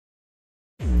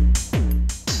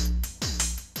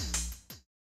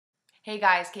Hey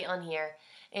guys, Caitlin here,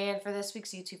 and for this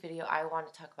week's YouTube video, I want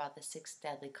to talk about the 6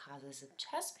 deadly causes of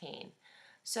chest pain.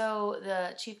 So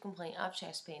the chief complaint of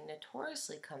chest pain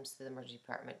notoriously comes to the emergency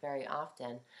department very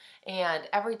often, and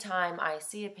every time I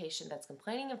see a patient that's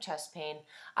complaining of chest pain,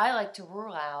 I like to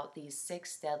rule out these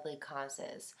 6 deadly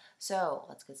causes. So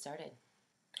let's get started.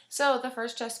 So the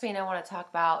first chest pain I want to talk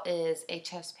about is a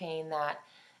chest pain that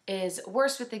is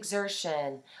worse with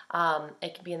exertion.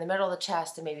 It can be in the middle of the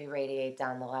chest and maybe radiate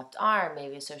down the left arm,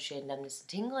 maybe associated numbness and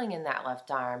tingling in that left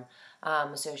arm,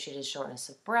 associated shortness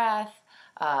of breath,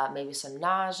 maybe some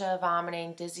nausea,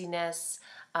 vomiting, dizziness.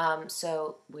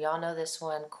 So we all know this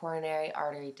one, coronary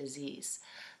artery disease.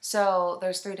 So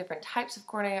there's 3 different types of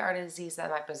coronary artery disease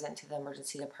that might present to the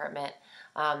emergency department.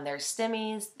 There's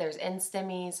STEMIs, there's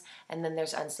NSTEMIs, and then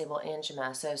there's unstable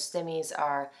angina. So STEMIs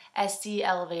are ST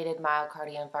elevated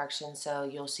myocardial infarction. So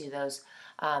you'll see those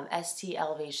ST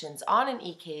elevations on an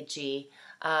EKG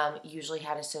usually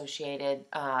had associated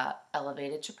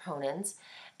elevated troponins,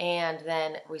 and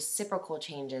then reciprocal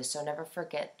changes. So never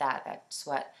forget that. That's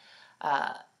what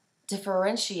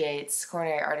differentiates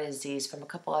coronary artery disease from a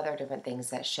couple other different things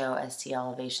that show ST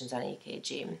elevations on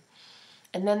EKG.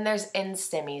 And then there's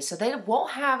NSTEMI. So they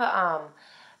won't have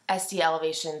ST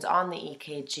elevations on the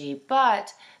EKG,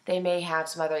 but they may have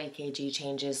some other EKG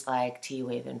changes like T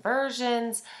wave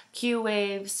inversions, Q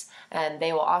waves, and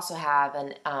they will also have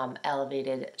an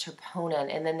elevated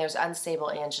troponin. And then there's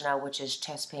unstable angina, which is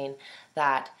chest pain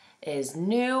that is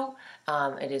new,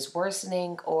 it is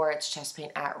worsening, or it's chest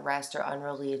pain at rest or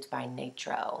unrelieved by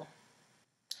nitro.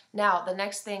 Now, the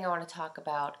next thing I want to talk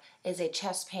about is a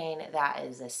chest pain that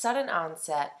is a sudden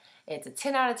onset. It's a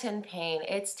 10 out of 10 pain.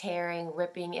 It's tearing,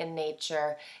 ripping in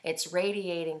nature. It's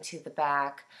radiating to the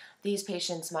back. These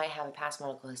patients might have a past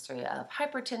medical history of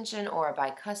hypertension or a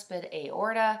bicuspid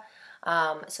aorta.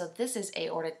 So this is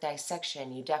aortic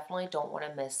dissection. You definitely don't want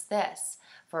to miss this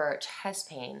for chest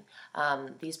pain.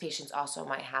 These patients also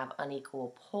might have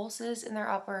unequal pulses in their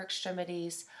upper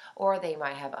extremities, or they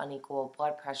might have unequal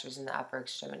blood pressures in the upper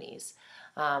extremities.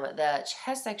 The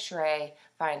chest x-ray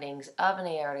findings of an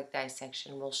aortic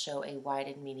dissection will show a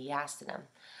widened mediastinum.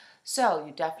 So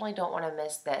you definitely don't want to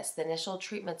miss this. The initial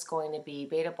treatment's going to be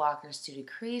beta blockers to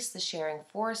decrease the sharing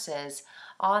forces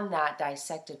on that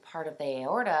dissected part of the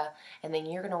aorta, and then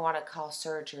you're going to want to call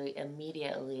surgery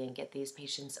immediately and get these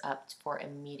patients up for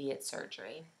immediate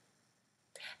surgery.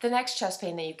 The next chest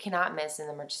pain that you cannot miss in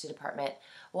the emergency department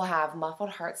will have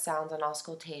muffled heart sounds on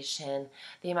auscultation.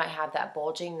 They might have that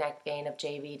bulging neck vein of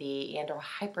JVD and or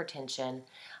hypertension.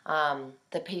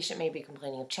 The patient may be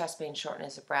complaining of chest pain,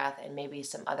 shortness of breath, and maybe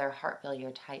some other heart failure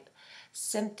type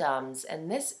symptoms. And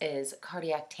this is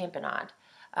cardiac tamponade.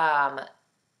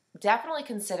 Definitely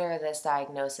consider this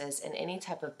diagnosis in any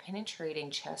type of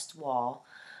penetrating chest wall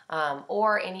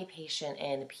or any patient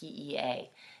in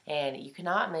PEA. And you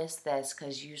cannot miss this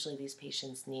because usually these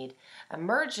patients need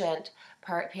emergent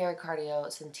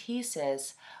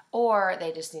pericardiocentesis, or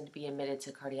they just need to be admitted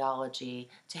to cardiology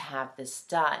to have this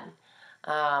done.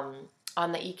 On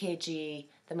the EKG,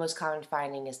 the most common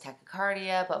finding is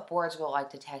tachycardia, but boards will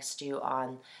like to test you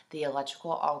on the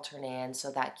electrical alternans, so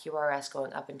that QRS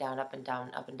going up and down, up and down,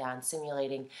 up and down,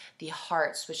 simulating the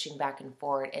heart swishing back and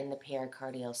forward in the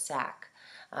pericardial sac.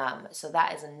 So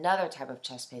that is another type of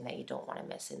chest pain that you don't want to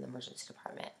miss in the emergency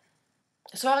department.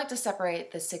 So I like to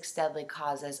separate the 6 deadly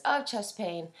causes of chest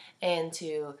pain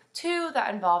into 2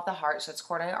 that involve the heart, so it's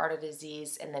coronary artery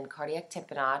disease and then cardiac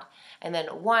tamponade, and then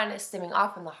 1 is stemming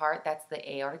off from the heart, that's the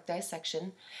aortic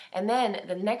dissection, and then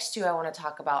the next 2 I want to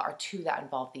talk about are 2 that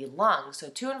involve the lungs. So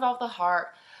 2 involve the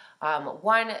heart,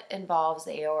 1 involves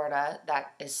the aorta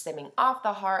that is stemming off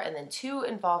the heart, and then 2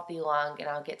 involve the lung, and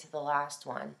I'll get to the last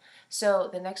one. So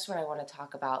the next one I want to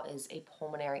talk about is a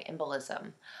pulmonary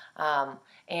embolism.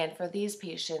 And for these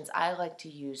patients, I like to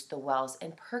use the Wells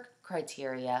and Perk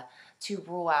criteria to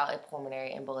rule out a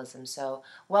pulmonary embolism. So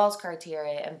Wells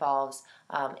criteria involves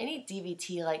any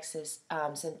DVT-like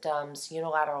symptoms,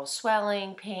 unilateral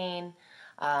swelling, pain,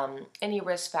 any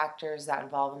risk factors that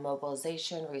involve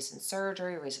immobilization, recent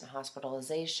surgery, recent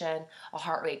hospitalization, a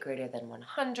heart rate greater than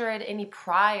 100, any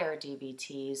prior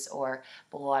DVTs or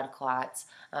blood clots,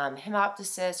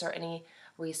 hemoptysis, or any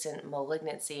recent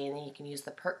malignancy. And then you can use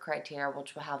the PERT criteria,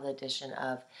 which will have the addition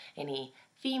of any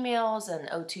females, an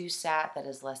O2 sat that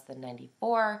is less than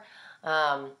 94,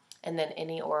 and then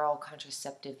any oral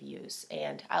contraceptive use.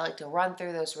 And I like to run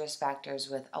through those risk factors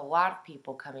with a lot of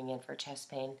people coming in for chest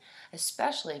pain,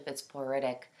 especially if it's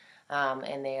pleuritic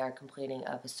and they are complaining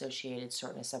of associated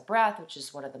shortness of breath, which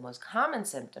is one of the most common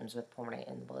symptoms with pulmonary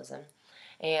embolism.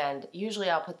 And usually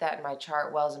I'll put that in my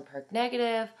chart, Wells and Perk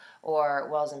negative, or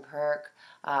Wells and Perk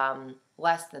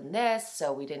less than this,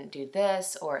 so we didn't do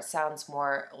this, or it sounds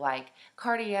more like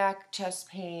cardiac chest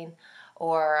pain,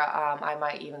 or I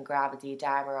might even grab a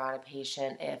D-dimer on a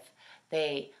patient if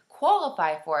they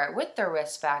qualify for it with their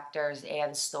risk factors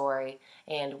and story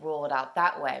and rule it out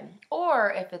that way.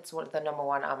 Or if it's the number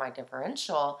one on my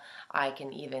differential, I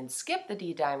can even skip the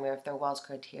D-dimer if their Wells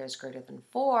criteria is greater than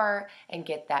 4 and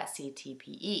get that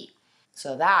CTPE.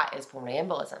 So that is pulmonary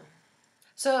embolism.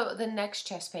 So the next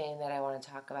chest pain that I want to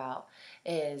talk about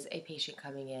is a patient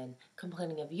coming in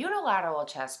complaining of unilateral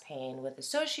chest pain with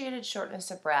associated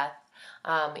shortness of breath.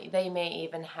 They may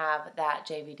even have that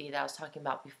JVD that I was talking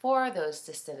about before, those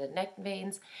distended neck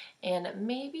veins, and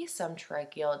maybe some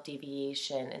tracheal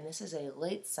deviation. And this is a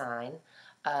late sign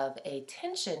of a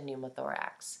tension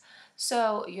pneumothorax.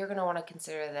 So you're going to want to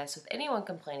consider this with anyone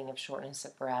complaining of shortness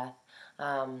of breath.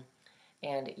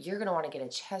 And you're going to want to get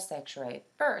a chest x-ray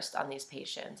first on these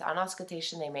patients. On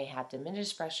auscultation, they may have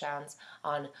diminished breath sounds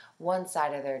on one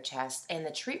side of their chest, and the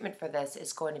treatment for this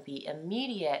is going to be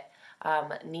immediate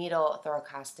needle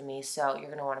thoracostomy. So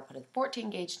you're going to want to put a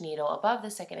 14-gauge needle above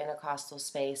the second intercostal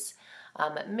space,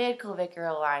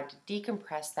 mid-clavicular line to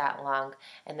decompress that lung,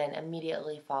 and then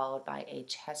immediately followed by a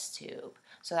chest tube.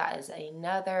 So that is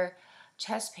another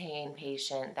chest pain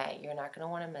patient that you're not going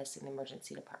to want to miss in the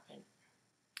emergency department.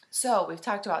 So we've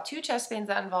talked about 2 chest pains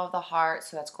that involve the heart,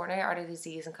 so that's coronary artery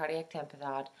disease and cardiac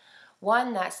tamponade.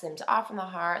 1 that stems off from the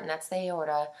heart, and that's the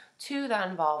aorta. 2 that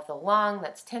involve the lung,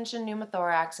 that's tension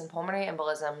pneumothorax and pulmonary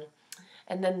embolism.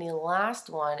 And then the last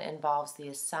one involves the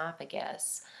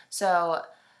esophagus. So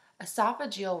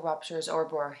esophageal ruptures or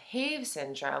Boerhaave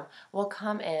syndrome will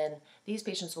come in, these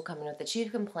patients will come in with the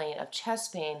chief complaint of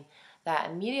chest pain that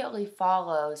immediately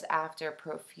follows after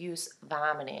profuse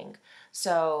vomiting.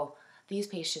 So these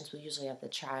patients will usually have the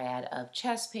triad of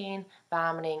chest pain,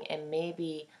 vomiting, and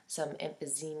maybe some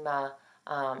emphysema,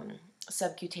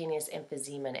 subcutaneous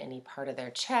emphysema in any part of their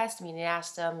chest,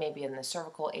 mediastinum, maybe in the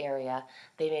cervical area.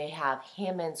 They may have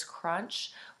Hammond's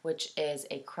crunch, which is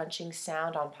a crunching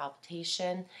sound on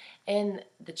palpitation in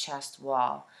the chest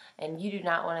wall. And you do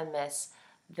not want to miss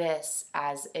this,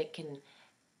 as it can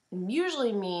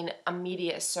usually mean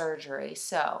immediate surgery.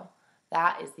 So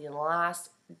that is the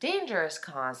last dangerous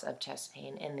cause of chest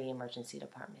pain in the emergency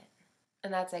department.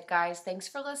 And that's it, guys. Thanks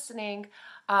for listening.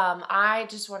 I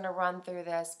just want to run through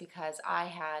this because I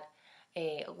had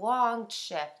a long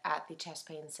shift at the chest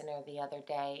pain center the other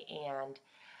day, and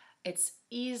it's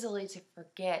easily to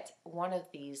forget one of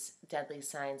these deadly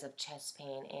signs of chest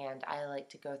pain, and I like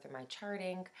to go through my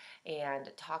charting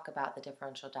and talk about the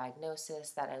differential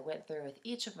diagnosis that I went through with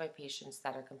each of my patients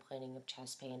that are complaining of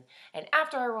chest pain. And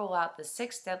after I roll out the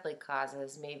 6 deadly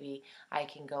causes, maybe I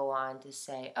can go on to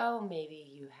say, oh,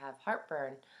 maybe you have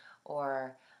heartburn,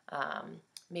 or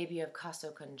maybe you have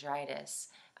costochondritis.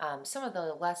 Some of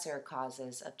the lesser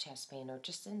causes of chest pain are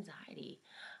just anxiety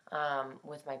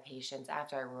with my patients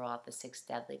after I rule out the 6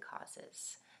 deadly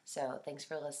causes. So thanks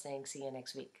for listening. See you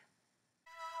next week.